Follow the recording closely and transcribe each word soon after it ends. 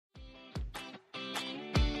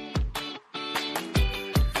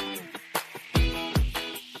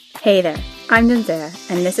Hey there, I'm Danzea,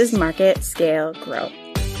 and this is Market, Scale, Grow,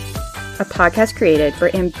 a podcast created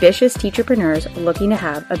for ambitious teacherpreneurs looking to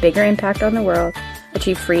have a bigger impact on the world,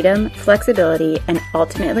 achieve freedom, flexibility, and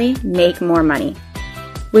ultimately make more money.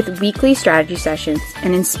 With weekly strategy sessions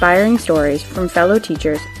and inspiring stories from fellow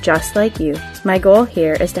teachers just like you, my goal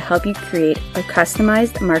here is to help you create a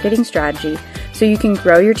customized marketing strategy so you can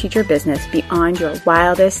grow your teacher business beyond your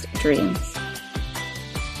wildest dreams.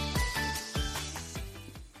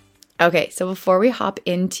 Okay, so before we hop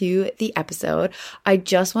into the episode, I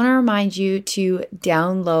just want to remind you to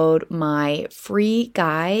download my free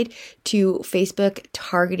guide to Facebook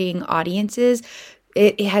targeting audiences.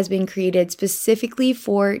 It has been created specifically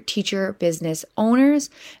for teacher business owners,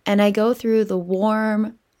 and I go through the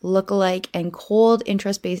warm, lookalike, and cold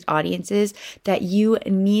interest-based audiences that you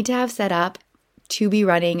need to have set up to be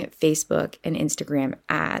running Facebook and Instagram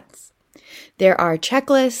ads. There are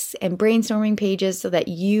checklists and brainstorming pages so that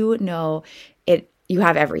you know you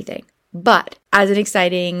have everything. But as an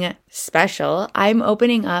exciting special, I'm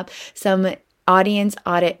opening up some audience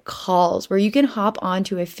audit calls where you can hop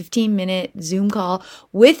onto a 15-minute Zoom call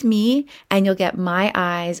with me and you'll get my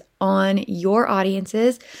eyes on your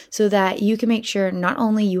audiences so that you can make sure not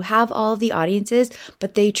only you have all of the audiences,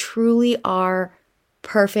 but they truly are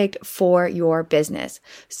perfect for your business.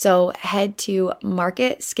 So head to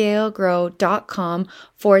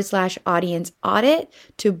marketscalegrow.com/audience audit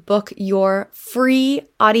to book your free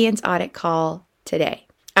audience audit call today.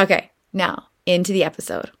 Okay, now into the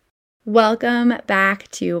episode. Welcome back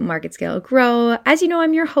to Market Scale Grow. As you know,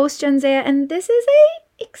 I'm your host, Danzea, and this is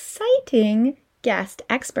an exciting guest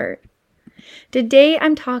expert. Today,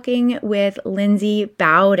 I'm talking with Lindsay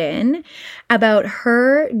Bowden about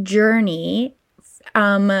her journey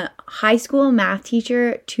high school math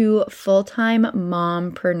teacher to full-time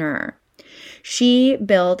mompreneur. She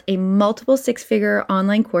built a multiple six-figure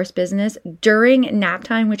online course business during nap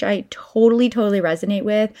time, which I totally resonate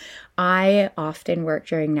with. I often work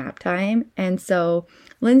during nap time. And so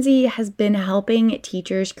Lindsay has been helping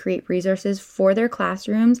teachers create resources for their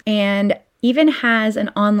classrooms and even has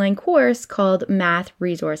an online course called Math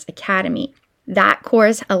Resource Academy. That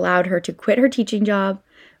course allowed her to quit her teaching job,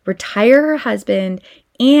 retire her husband,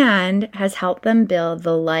 and has helped them build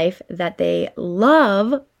the life that they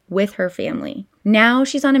love with her family. Now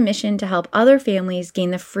she's on a mission to help other families gain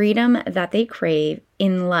the freedom that they crave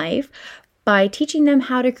in life by teaching them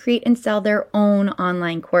how to create and sell their own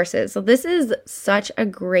online courses. So this is such a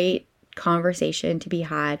great conversation to be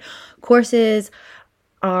had. Courses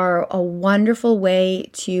are a wonderful way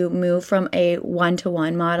to move from a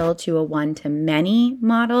one-to-one model to a one-to-many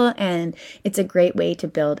model. And it's a great way to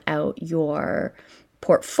build out your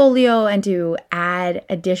portfolio and to add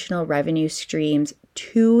additional revenue streams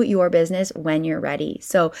to your business when you're ready.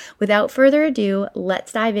 So without further ado,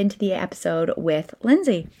 let's dive into the episode with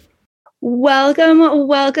Lindsay. Welcome,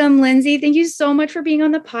 Lindsay. Thank you so much for being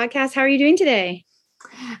on the podcast. How are you doing today?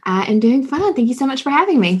 I'm doing fine. Thank you so much for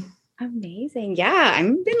having me. Amazing. Yeah,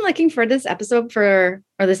 I've been looking for this episode or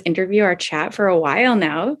this interview or chat for a while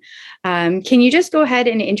now. Can you just go ahead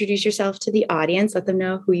and introduce yourself to the audience, let them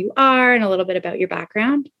know who you are and a little bit about your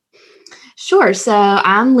background? Sure. So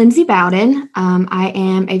I'm Lindsay Bowden. I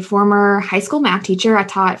am a former high school math teacher. I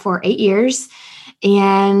taught for 8 years,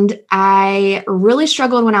 and I really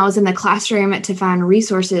struggled when I was in the classroom to find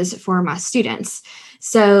resources for my students.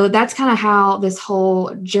 So that's kind of how this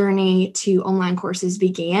whole journey to online courses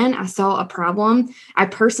began. I saw a problem. I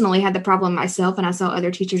personally had the problem myself, and I saw other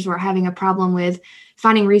teachers were having a problem with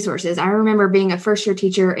finding resources. I remember being a first-year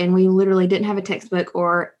teacher, and we literally didn't have a textbook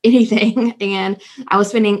or anything. And I was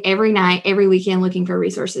spending every night, every weekend looking for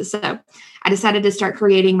resources. So I decided to start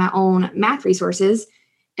creating my own math resources.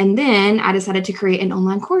 And then I decided to create an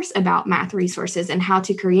online course about math resources and how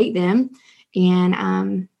to create them.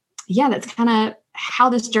 And that's kind of how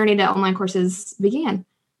this journey to online courses began.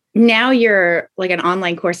 Now you're like an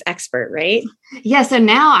online course expert, right? Yeah. So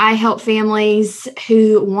now I help families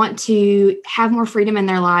who want to have more freedom in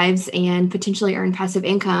their lives and potentially earn passive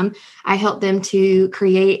income. I help them to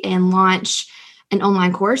create and launch an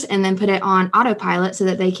online course and then put it on autopilot so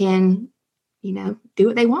that they can, do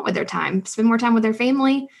what they want with their time, spend more time with their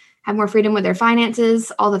family, have more freedom with their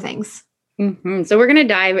finances, all the things. Mm-hmm. So we're going to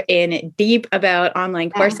dive in deep about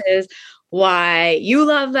online courses, why you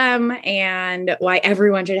love them, and why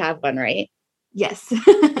everyone should have one, right? Yes.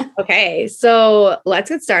 Okay, so let's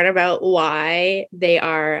get started about why they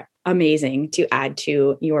are amazing to add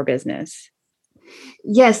to your business.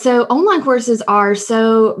 Yes. So online courses are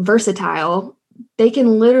so versatile. They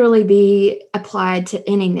can literally be applied to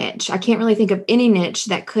any niche. I can't really think of any niche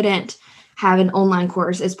that couldn't have an online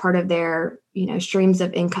course as part of their, streams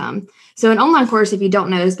of income. So an online course, if you don't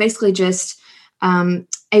know, is basically just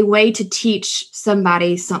a way to teach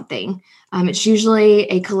somebody something. It's usually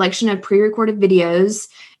a collection of pre-recorded videos,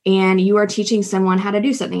 and you are teaching someone how to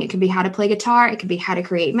do something. It could be how to play guitar. It could be how to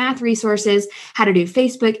create math resources, how to do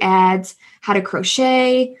Facebook ads, how to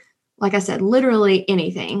crochet. Like I said, literally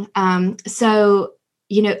anything. So,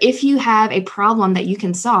 if you have a problem that you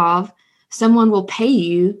can solve, someone will pay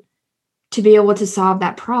you to be able to solve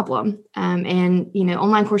that problem. And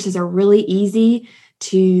online courses are really easy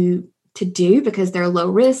to do because they're low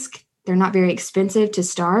risk. They're not very expensive to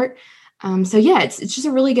start. It's just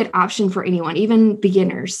a really good option for anyone, even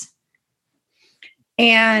beginners.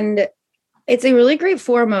 And it's a really great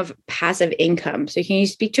form of passive income. So can you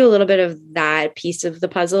speak to a little bit of that piece of the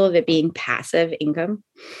puzzle of it being passive income?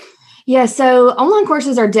 Yeah, so online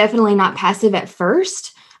courses are definitely not passive at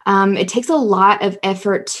first. It takes a lot of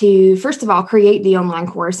effort to, first of all, create the online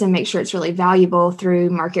course and make sure it's really valuable through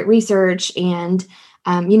market research and,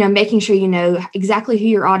 making sure you know exactly who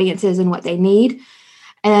your audience is and what they need.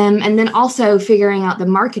 And then also figuring out the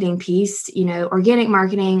marketing piece, organic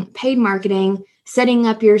marketing, paid marketing, setting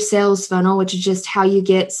up your sales funnel, which is just how you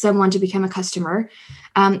get someone to become a customer.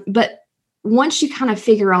 But once you kind of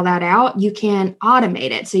figure all that out, you can automate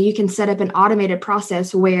it. So you can set up an automated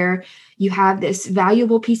process where you have this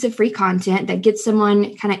valuable piece of free content that gets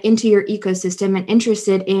someone kind of into your ecosystem and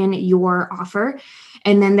interested in your offer.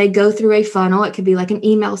 And then they go through a funnel. It could be like an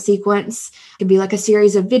email sequence. It could be like a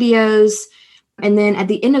series of videos. And then at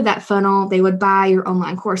the end of that funnel, they would buy your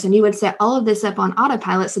online course. And you would set all of this up on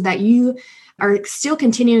autopilot so that you are still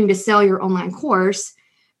continuing to sell your online course,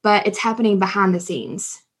 but it's happening behind the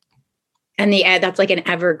scenes. And that's like an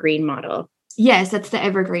evergreen model. Yes, that's the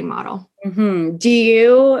evergreen model. Mm-hmm. Do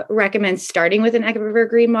you recommend starting with an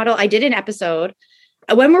evergreen model? I did an episode.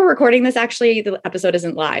 When we're recording this, actually, the episode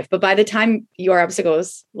isn't live, but by the time your episode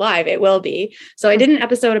goes live, it will be. So I did an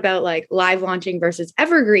episode about like live launching versus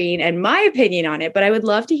evergreen and my opinion on it, but I would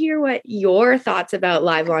love to hear what your thoughts about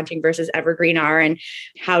live launching versus evergreen are and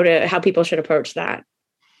how people should approach that.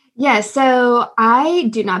 Yeah, so I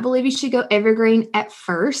do not believe you should go evergreen at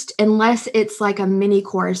first unless it's like a mini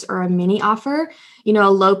course or a mini offer, a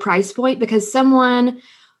low price point, because someone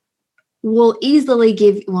will easily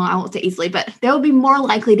give, well, I won't say easily, but they'll be more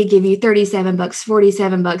likely to give you $37,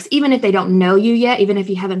 $47, even if they don't know you yet, even if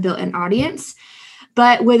you haven't built an audience.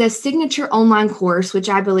 But with a signature online course, which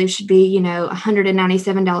I believe should be,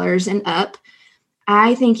 $197 and up,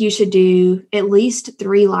 I think you should do at least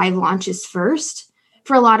 3 live launches first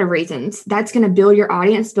for a lot of reasons. That's going to build your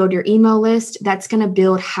audience, build your email list. That's going to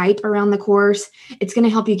build hype around the course. It's going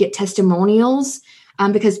to help you get testimonials.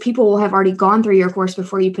 Because people will have already gone through your course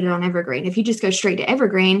before you put it on Evergreen. If you just go straight to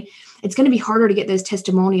Evergreen, it's going to be harder to get those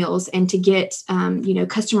testimonials and to get,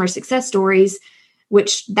 customer success stories,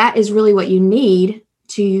 which that is really what you need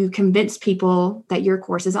to convince people that your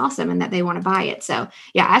course is awesome and that they want to buy it. So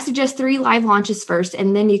yeah, I suggest 3 live launches first,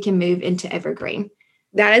 and then you can move into Evergreen.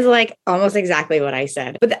 That is like almost exactly what I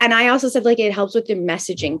said. And I also said like it helps with the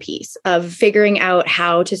messaging piece of figuring out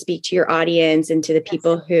how to speak to your audience and to the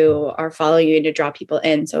people who are following you to draw people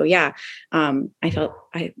in. So yeah, we'll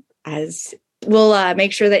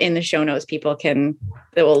make sure that in the show notes, that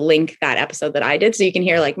will link that episode that I did so you can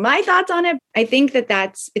hear like my thoughts on it. I think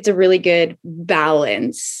it's a really good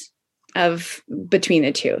balance of between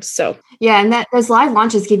the two. So yeah, and those live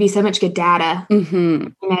launches give you so much good data. Mm-hmm.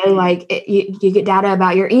 You get data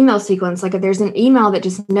about your email sequence. Like if there's an email that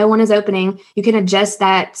just no one is opening, you can adjust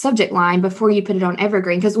that subject line before you put it on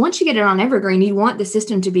Evergreen. Because once you get it on Evergreen, you want the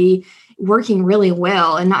system to be working really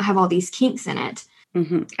well and not have all these kinks in it.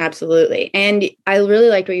 Mm-hmm. Absolutely. And I really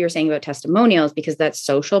liked what you were saying about testimonials, because that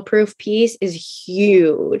social proof piece is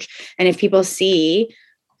huge. And if people see,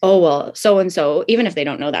 oh, well, so-and-so, even if they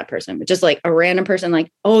don't know that person, but just like a random person,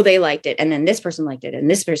 like, oh, they liked it. And then this person liked it. And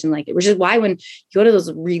this person liked it, which is why when you go to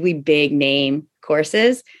those really big name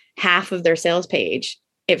courses, half of their sales page,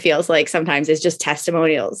 it feels like sometimes it's just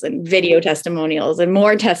testimonials and video testimonials and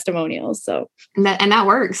more testimonials. So, and that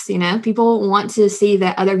works, people want to see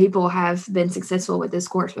that other people have been successful with this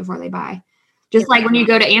course before they buy. Just like when you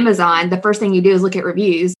go to Amazon, the first thing you do is look at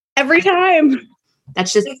reviews. Every time.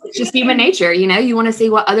 It's just human nature. You want to see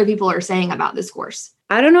what other people are saying about this course.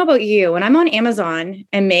 I don't know about you. When I'm on Amazon,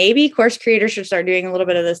 and maybe course creators should start doing a little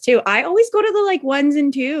bit of this too, I always go to the like 1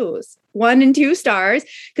 and 2 stars,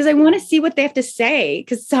 because I want to see what they have to say.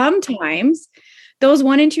 Because sometimes those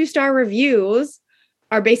 1 and 2 star reviews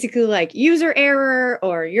are basically like user error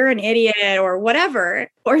or you're an idiot or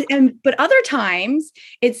whatever. But other times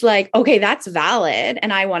it's like, okay, that's valid.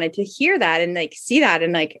 And I wanted to hear that and like see that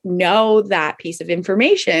and like know that piece of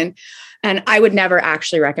information. And I would never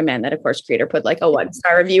actually recommend that a course creator put like a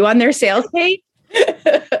 1-star review on their sales page.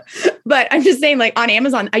 But I'm just saying, like on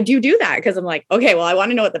Amazon, I do that because I'm like, okay, well, I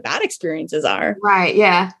want to know what the bad experiences are. Right.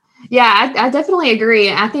 Yeah. Yeah. I definitely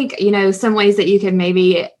agree. I think, some ways that you can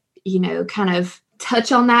maybe, kind of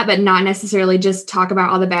touch on that, but not necessarily just talk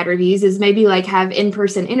about all the bad reviews is maybe like have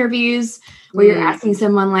in-person interviews where you're asking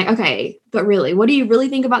someone like, okay, but really, what do you really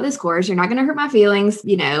think about this course? You're not going to hurt my feelings,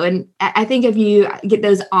 and I think if you get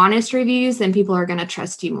those honest reviews, then people are going to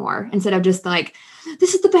trust you more instead of just like,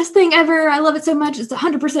 this is the best thing ever. I love it so much. It's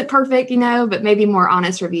 100% perfect, but maybe more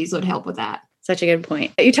honest reviews would help with that. Such a good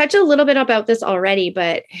point. You touched a little bit about this already,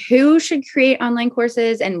 but who should create online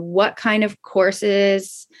courses and what kind of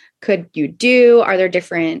courses could you do? Are there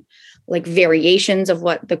different like variations of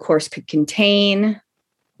what the course could contain?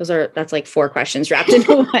 That's like 4 questions wrapped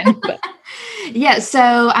into one. Yeah. So,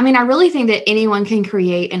 I really think that anyone can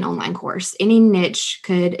create an online course. Any niche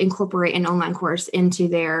could incorporate an online course into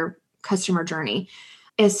their customer journey.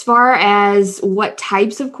 As far as what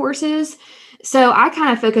types of courses, so I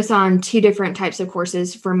kind of focus on 2 different types of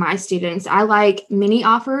courses for my students. I like mini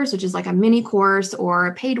offers, which is like a mini course or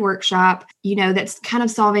a paid workshop, that's kind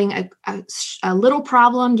of solving a little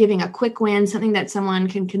problem, giving a quick win, something that someone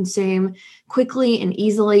can consume quickly and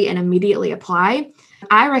easily and immediately apply.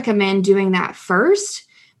 I recommend doing that first.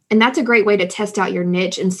 And that's a great way to test out your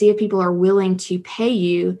niche and see if people are willing to pay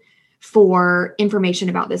you for information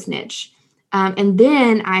about this niche. And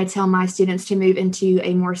then I tell my students to move into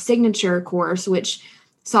a more signature course, which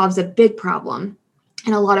solves a big problem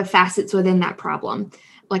and a lot of facets within that problem.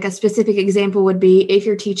 Like a specific example would be if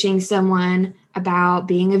you're teaching someone about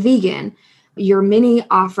being a vegan, your mini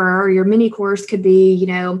offer or your mini course could be,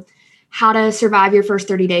 how to survive your first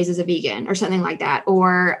 30 days as a vegan or something like that,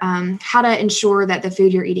 or how to ensure that the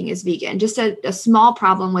food you're eating is vegan, just a small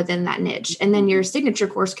problem within that niche. And then your signature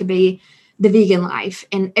course could be the vegan life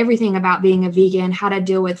and everything about being a vegan, how to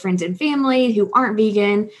deal with friends and family who aren't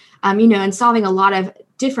vegan, and solving a lot of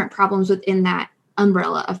different problems within that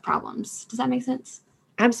umbrella of problems. Does that make sense?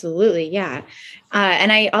 Absolutely. Yeah.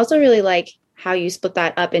 And I also really like how you split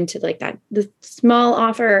that up into like the small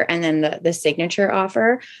offer and then the signature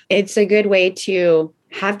offer. It's a good way to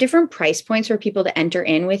have different price points for people to enter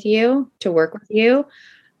in with you, to work with you,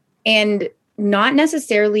 and not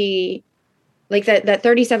necessarily like that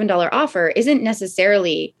 $37 offer isn't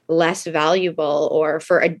necessarily less valuable or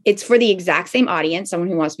it's for the exact same audience, someone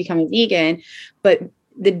who wants to become a vegan. But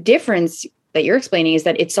the difference that you're explaining is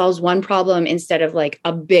that it solves one problem instead of like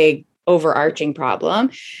a big overarching problem.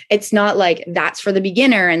 It's not like that's for the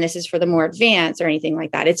beginner and this is for the more advanced or anything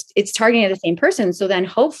like that. It's targeting the same person. So then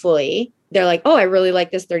hopefully they're like, oh, I really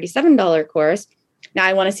like this $37 course. Now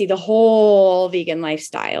I want to see the whole vegan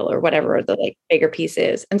lifestyle or whatever the like bigger piece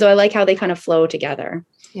is. And so I like how they kind of flow together.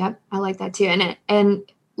 Yep. I like that too. And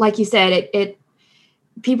like you said, it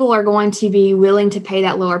people are going to be willing to pay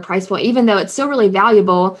that lower price point, even though it's still really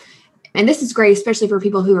valuable. And this is great, especially for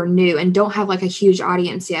people who are new and don't have like a huge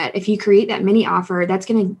audience yet. If you create that mini offer, that's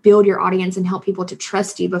going to build your audience and help people to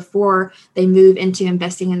trust you before they move into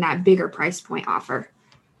investing in that bigger price point offer.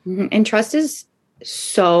 And trust is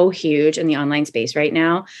so huge in the online space right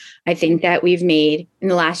now. I think that we've made in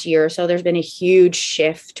the last year or so, there's been a huge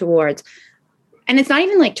shift towards, and it's not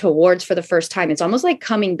even like towards for the first time. It's almost like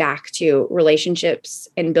coming back to relationships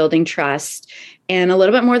and building trust and a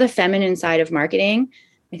little bit more the feminine side of marketing.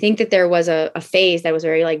 I think that there was a phase that was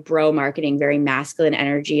very like bro marketing, very masculine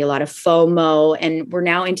energy, a lot of FOMO. And we're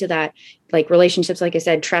now into that like relationships, like I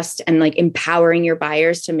said, trust and like empowering your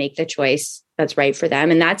buyers to make the choice that's right for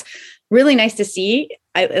them. And that's really nice to see.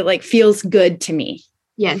 It like feels good to me.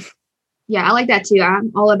 Yes. Yeah, I like that too.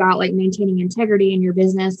 I'm all about like maintaining integrity in your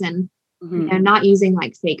business and not using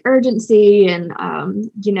like fake urgency and,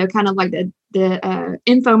 kind of like the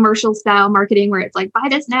infomercial style marketing where it's like, buy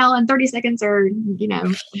this now in 30 seconds or, the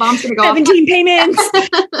bomb's going to go 17 payments.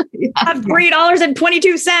 Have $3.22.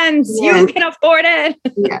 Yes. You can afford it.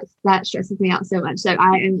 Yes, that stresses me out so much. So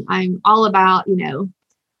I'm all about,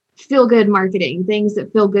 feel good marketing, things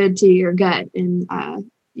that feel good to your gut and,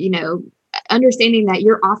 understanding that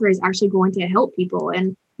your offer is actually going to help people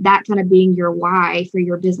and that kind of being your why for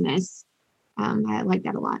your business. I like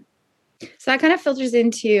that a lot. So that kind of filters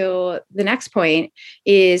into the next point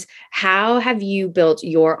is how have you built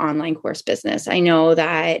your online course business? I know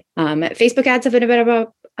that Facebook ads have been a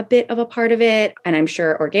bit of a part of it, and I'm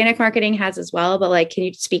sure organic marketing has as well. But like, can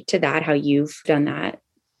you speak to that? How you've done that?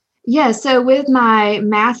 Yeah, so with my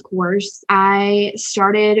math course, I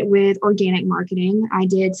started with organic marketing. I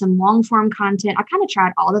did some long form content. I kind of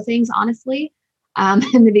tried all the things, honestly,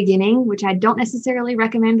 in the beginning, which I don't necessarily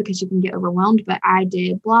recommend because you can get overwhelmed. But I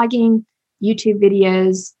did blogging, YouTube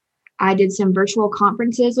videos. I did some virtual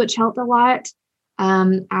conferences, which helped a lot.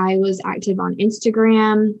 I was active on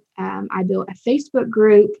Instagram. I built a Facebook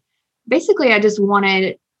group. Basically, I just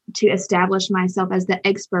wanted to establish myself as the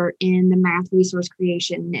expert in the math resource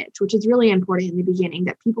creation niche, which is really important in the beginning,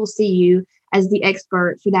 that people see you as the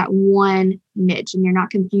expert for that one niche and you're not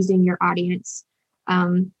confusing your audience.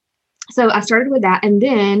 So I started with that, and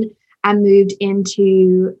then I moved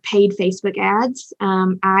into paid Facebook ads.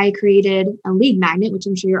 I created a lead magnet, which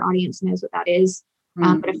I'm sure your audience knows what that is,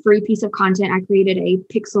 but a free piece of content. I created a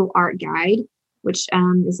pixel art guide, which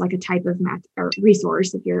is like a type of math or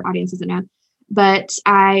resource if your audience doesn't know. But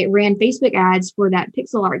I ran Facebook ads for that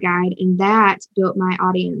pixel art guide, and that built my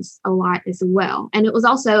audience a lot as well. And it was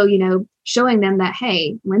also, showing them that,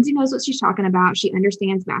 hey, Lindsay knows what she's talking about. She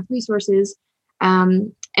understands math resources.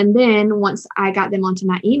 And then once I got them onto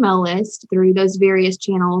my email list through those various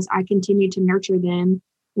channels, I continued to nurture them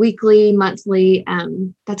weekly, monthly.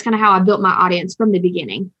 That's kind of how I built my audience from the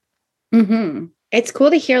beginning. Mm-hmm. It's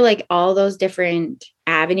cool to hear like all those different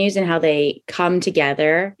avenues and how they come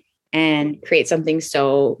together and create something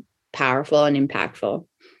so powerful and impactful.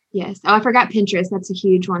 Yes. Oh, I forgot Pinterest. That's a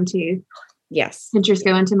huge one too. Yes. Pinterest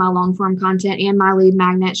go into my long form content and my lead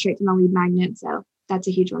magnet, straight to my lead magnet. So that's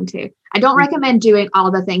a huge one too. I don't recommend doing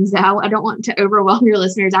all the things though. I don't want to overwhelm your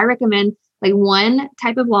listeners. I recommend like one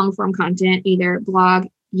type of long form content, either blog,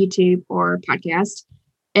 YouTube, or podcast.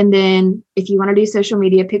 And then if you want to do social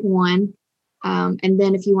media, pick one. And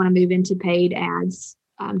then if you want to move into paid ads,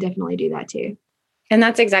 definitely do that too. And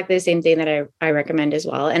that's exactly the same thing that I recommend as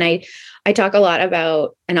well. And I talk a lot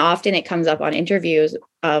about, and often it comes up on interviews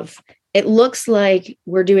of, it looks like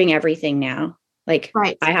we're doing everything now. Like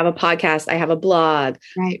right. I have a podcast, I have a blog,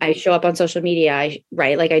 right. I show up on social media,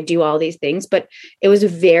 like I do all these things, but it was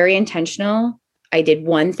very intentional. I did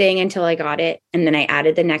one thing until I got it. And then I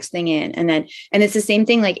added the next thing in. And it's the same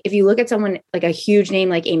thing. Like if you look at someone like a huge name,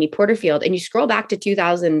 like Amy Porterfield, and you scroll back to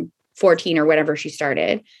 2014 or whatever she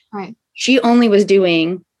started, right. She only was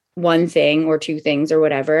doing one thing or two things or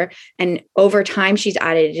whatever. And over time, she's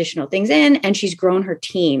added additional things in and she's grown her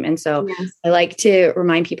team. And so yes. I like to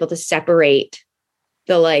remind people to separate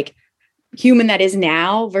the like human that is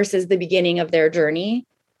now versus the beginning of their journey,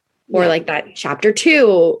 or like that chapter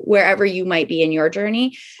 2, wherever you might be in your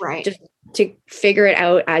journey, right? Just to figure it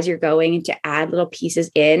out as you're going and to add little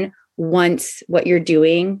pieces in once what you're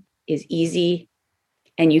doing is easy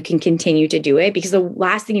and you can continue to do it. Because the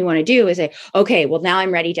last thing you want to do is say, okay, well now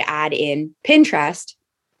I'm ready to add in Pinterest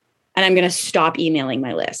and I'm going to stop emailing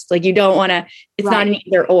my list. Like you don't want to, it's not an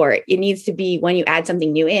either or. It needs to be, when you add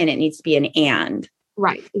something new in, it needs to be an and.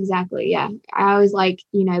 Right. Exactly. Yeah. I always like,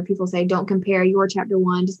 people say, don't compare your chapter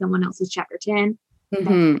 1 to someone else's chapter 10.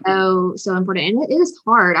 Mm-hmm. So important. And it is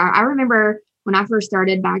hard. I remember when I first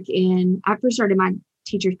started my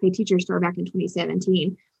Teachers Pay Teachers store back in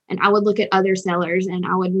 2017. And I would look at other sellers and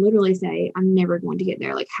I would literally say, I'm never going to get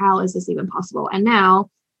there. Like, how is this even possible? And now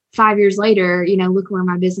 5 years later, look where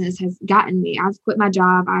my business has gotten me. I've quit my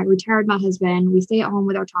job. I retired my husband. We stay at home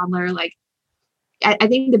with our toddler. Like, I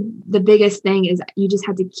think the biggest thing is you just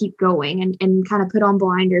have to keep going and kind of put on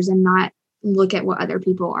blinders and not look at what other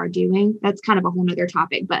people are doing. That's kind of a whole nother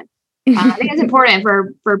topic, but I think it's important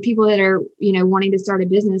for people that are, wanting to start a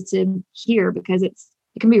business to hear, because it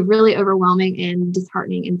can be really overwhelming and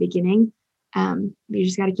disheartening in the beginning. You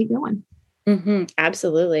just got to keep going. Mm-hmm,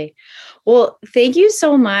 absolutely. Well, thank you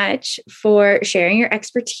so much for sharing your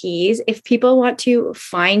expertise. If people want to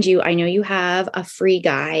find you, I know you have a free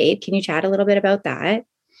guide. Can you chat a little bit about that?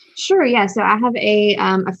 Sure. Yeah. So I have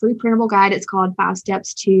a free printable guide. It's called 5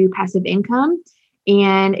 Steps to Passive Income.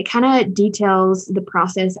 And it kind of details the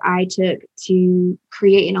process I took to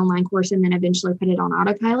create an online course and then eventually put it on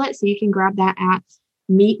autopilot. So you can grab that at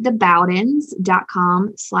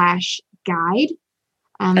meetthebowdens.com/guide.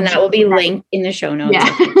 And that will be linked in the show notes.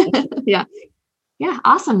 Yeah. Yeah.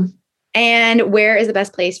 Awesome. And where is the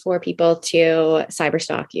best place for people to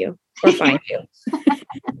cyberstalk you or find you?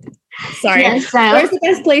 Sorry. Yeah, where's the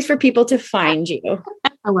best place for people to find you?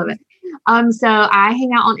 I love it. So I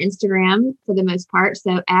hang out on Instagram for the most part.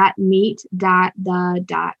 So at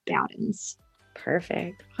meet.the.bowdens.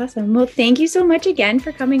 Perfect. Awesome. Well, thank you so much again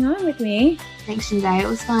for coming on with me. Thanks, Shinzai. It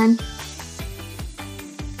was fun.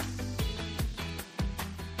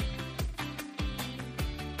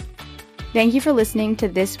 Thank you for listening to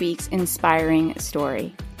this week's inspiring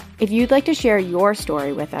story. If you'd like to share your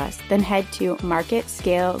story with us, then head to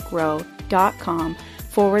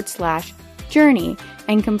marketscalegrow.com/journey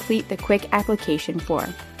and complete the quick application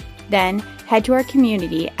form. Then head to our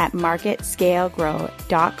community at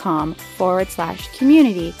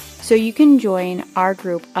marketscalegrow.com/community so you can join our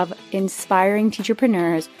group of inspiring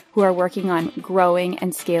teacherpreneurs who are working on growing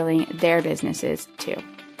and scaling their businesses too.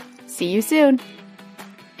 See you soon.